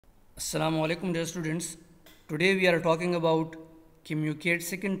Assalamu alaikum dear students. Today we are talking about KMU-CAT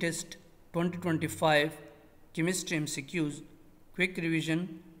second test 2025 chemistry MCQs quick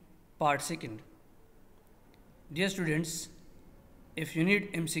revision part second. Dear students, if you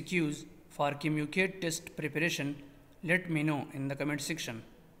need MCQs for KMU-CAT test preparation, let me know in the comment section.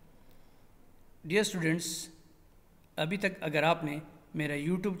 Dear students, अभी तक अगर आपने मेरा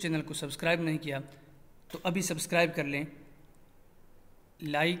YouTube channel को subscribe नहीं किया तो अभी सब्सक्राइब कर लें,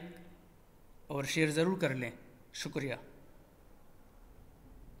 लाइक और शेयर ज़रूर कर लें। शुक्रिया।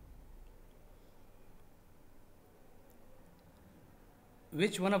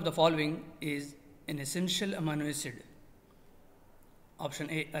 Which one of the following is an essential amino acid? Option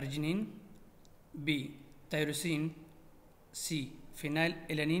A arginine, B tyrosine, C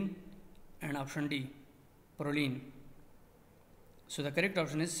phenylalanine, and option D proline. So the correct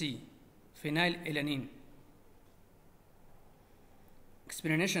option is C phenylalanine.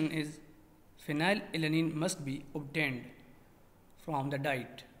 Explanation is phenylalanine must be obtained from the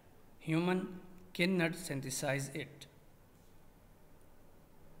diet. Human cannot synthesize it.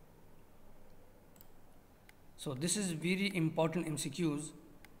 So this is very important MCQs.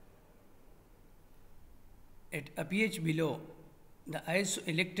 At a pH below the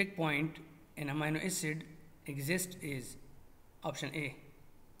isoelectric point an amino acid exists is option A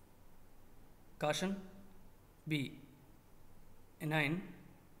caution, B aniline,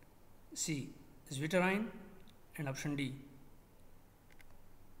 C zwitterine, and option D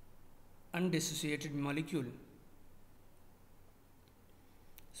undissociated molecule.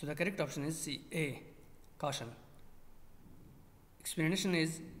 So the correct option is C A caution. Explanation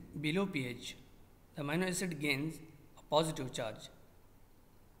is below pH the amino acid gains a positive charge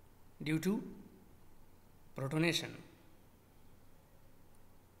due to protonation.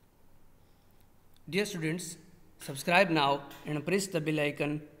 Dear students, subscribe now and press the bell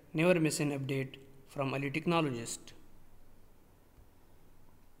icon. Never miss an update from early technologist.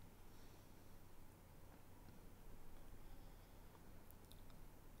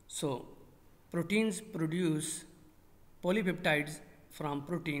 So, proteins produce polypeptides from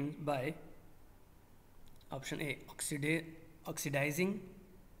proteins by option A oxidizing,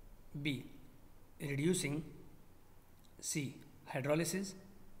 B reducing, C hydrolysis,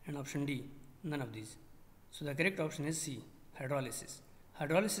 and option D none of these. So the correct option is C hydrolysis.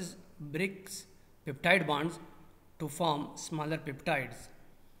 Hydrolysis breaks peptide bonds to form smaller peptides.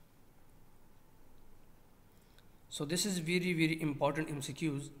 So this is very important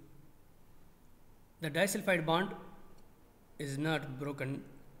MCQs. The disulfide bond is not broken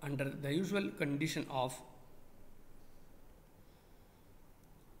under the usual condition of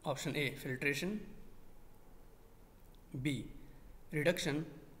option A filtration, B reduction,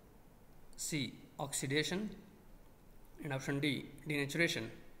 C oxidation, and option D denaturation.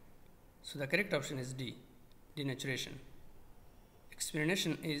 So the correct option is D denaturation.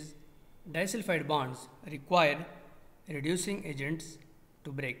 Explanation is disulfide bonds require reducing agents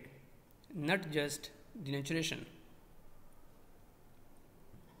to break, not just denaturation.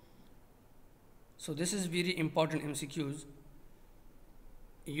 So this is very important MCQs.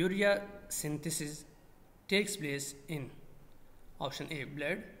 Urea synthesis takes place in option A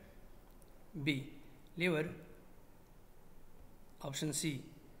blood, B liver, option C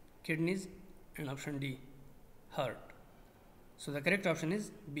kidneys, and option D heart. So the correct option is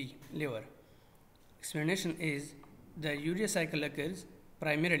B liver. Explanation is the urea cycle occurs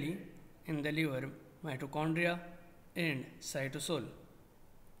primarily in the liver, mitochondria, and cytosol.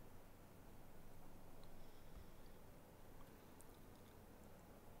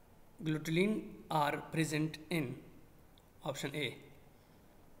 Glutenin are present in option A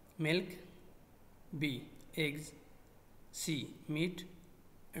milk, B eggs, C meat,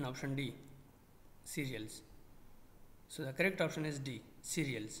 and option D cereals. So the correct option is D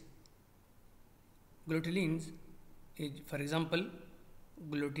cereals. Glutenins is, for example,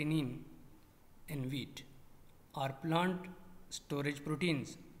 glutenin in wheat are plant storage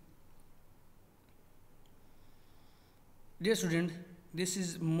proteins. Dear students, this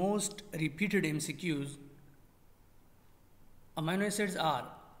is most repeated MCQs. Amino acids are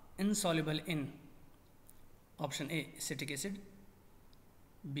insoluble in option A acetic acid,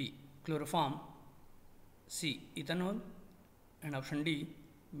 B chloroform, C ethanol, and option D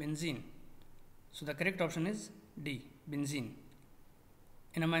benzene. So the correct option is D benzene.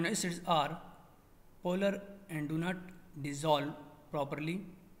 And amino acids are polar and do not dissolve properly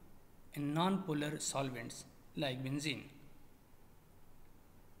in non-polar solvents like benzene.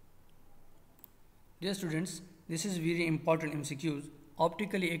 Dear students, this is very important MCQs.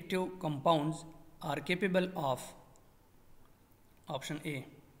 Optically active compounds are capable of option A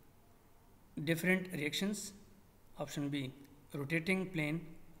different reactions. Option B, rotating plane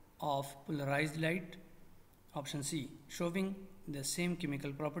of polarized light. Option C, showing the same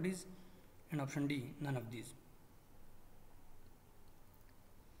chemical properties. And option D, none of these.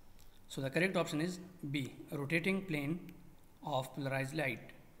 So the correct option is B, rotating plane of polarized light.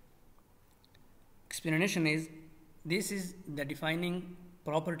 Explanation is, this is the defining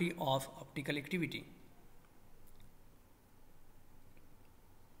property of optical activity.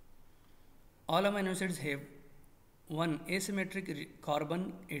 All amino acids have one asymmetric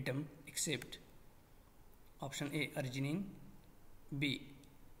carbon atom except option A, arginine, B,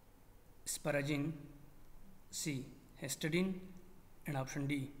 asparagine, C, histidine, and option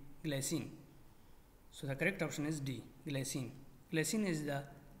D, glycine. So the correct option is D, glycine. Glycine is the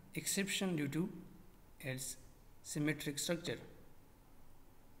exception due to its symmetric structure.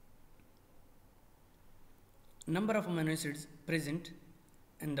 Number of amino acids present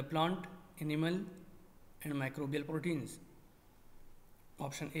in the plant, animal, and microbial proteins.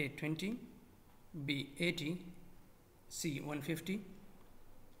 Option A, 20, B, 80, C, 150,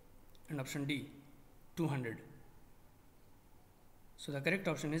 and option D, 200. So the correct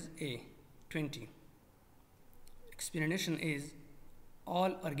option is A, 20. Explanation is,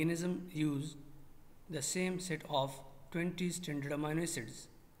 all organisms use the same set of 20 standard amino acids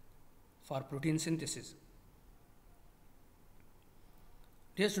for protein synthesis.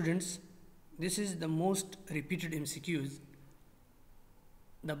 Dear students, this is the most repeated MCQs.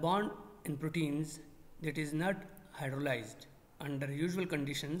 The bond in proteins that is not hydrolyzed under usual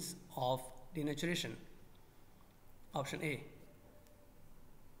conditions of denaturation. Option A,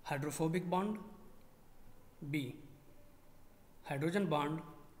 hydrophobic bond, B, hydrogen bond,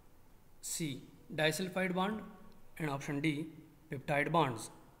 C, disulfide bond, and option D, peptide bonds.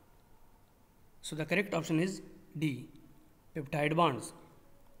 So the correct option is D, peptide bonds.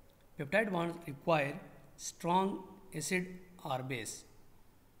 Peptide bonds require strong acid or base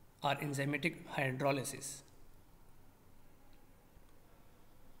or enzymatic hydrolysis.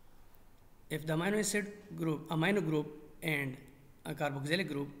 If the amino group and a carboxylic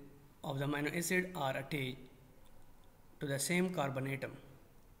group of the amino acid are attached to the same carbon atom,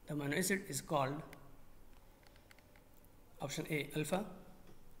 the amino acid is called option A, alpha,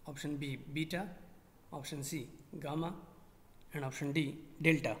 option B, beta, option C, gamma, and option D,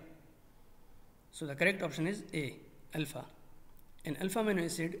 delta. So the correct option is A, alpha. In alpha amino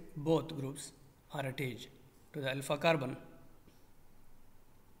acid, both groups are attached to the alpha carbon.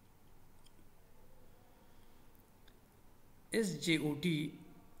 SGOT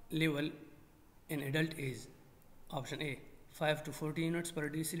level in adult age. Option A, 5 to 40 units per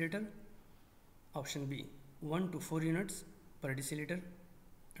deciliter. Option B, 1 to 4 units per deciliter.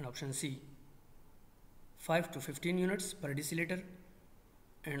 And option C, 5 to 15 units per deciliter.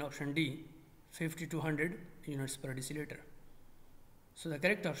 And option D, 50 to 100 units per deciliter. So the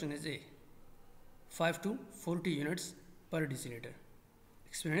correct option is A, 5 to 40 units per deciliter.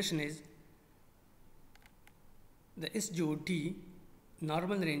 Explanation is, the SGOT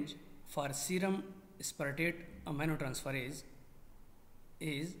normal range for serum aspartate aminotransferase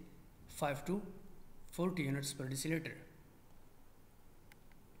is 5 to 40 units per deciliter.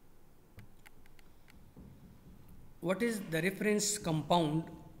 What is the reference compound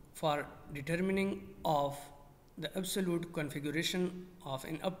for determining of the absolute configuration of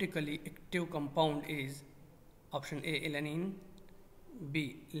an optically active compound is option A, alanine,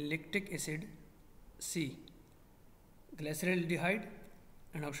 B, lactic acid, C, glyceraldehyde,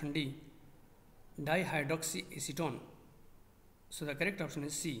 and option D, dihydroxyacetone. So the correct option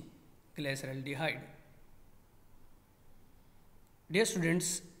is C, glyceraldehyde. Dear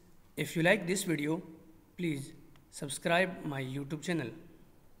students, if you like this video, please subscribe my YouTube channel.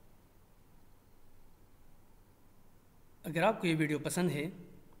 अगर आपको ये video पसंद है,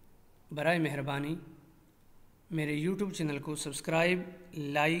 बराए मेहरबानी मेरे YouTube channel को subscribe,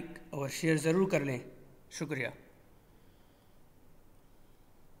 like और शेयर ज़रूर कर लें। शुक्रिया।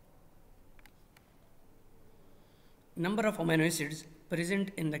 Number of amino acids present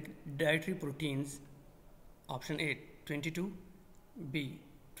in the dietary proteins. Option A, 22, B,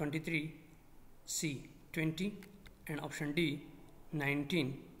 23, C, 20, and option D,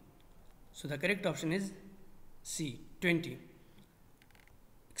 19. So the correct option is C, 20.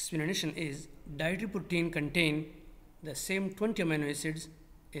 Explanation is, dietary protein contain the same 20 amino acids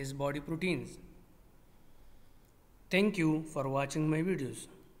as body proteins. Thank you for watching my videos.